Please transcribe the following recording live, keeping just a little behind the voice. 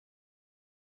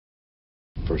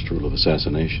first rule of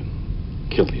assassination.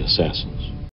 Kill the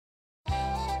assassins.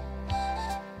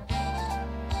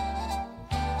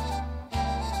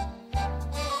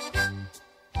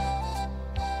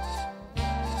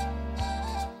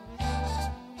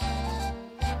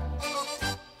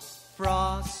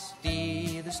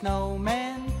 Frosty the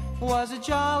snowman was a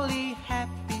jolly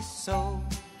happy soul,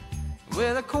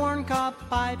 with a corncob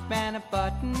pipe and a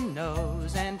button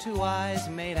nose and 2 eyes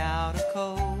made out of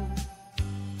coal.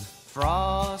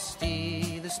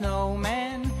 Frosty the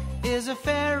snowman is a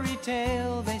fairy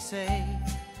tale, they say.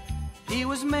 He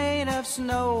was made of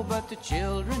snow, but the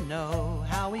children know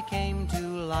how he came to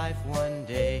life one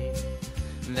day.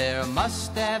 There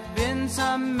must have been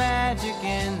some magic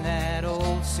in that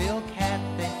old silk hat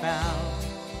they found,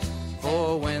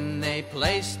 for when they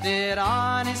placed it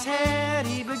on his head,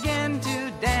 he began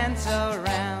to dance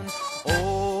around.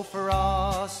 Oh,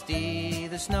 Frosty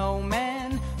the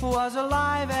snowman was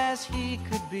alive as he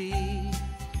could be,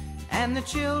 and the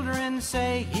children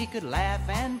say he could laugh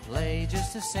and play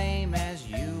just the same as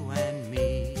you and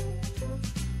me.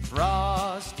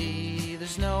 Frosty the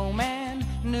snowman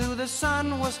knew the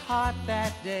sun was hot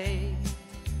that day,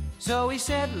 so he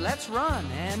said, let's run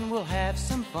and we'll have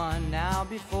some fun now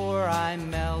before I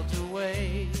melt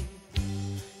away.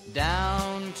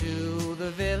 Down to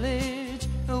the village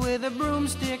with a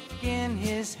broomstick in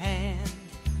his hand,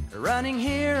 running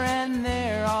here and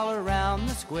there all around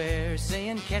the square,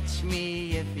 saying, catch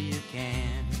me if you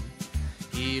can.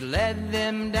 He led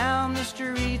them down the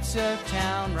streets of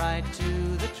town right to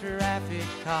the traffic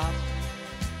cop,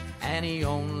 and he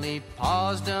only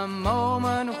paused a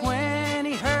moment when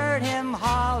he heard him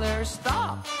holler,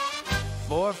 stop!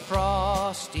 For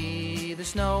Frosty the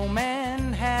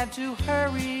snowman had to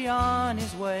hurry on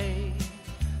his way,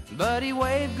 but he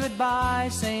waved goodbye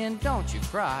saying, don't you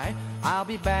cry, I'll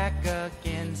be back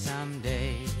again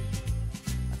someday.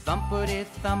 Thumpity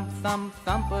thump thump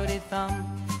thumpity thump,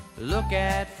 look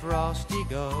at Frosty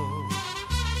go.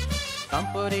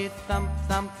 Thumpity thump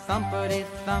thump thumpity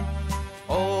thump,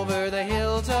 over the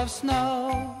hills of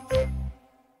snow.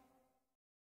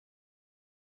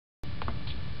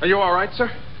 Are you all right, sir?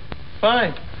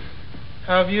 Fine.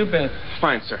 How have you been?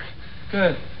 Fine, sir.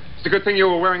 Good. It's a good thing you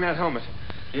were wearing that helmet.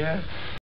 Yeah?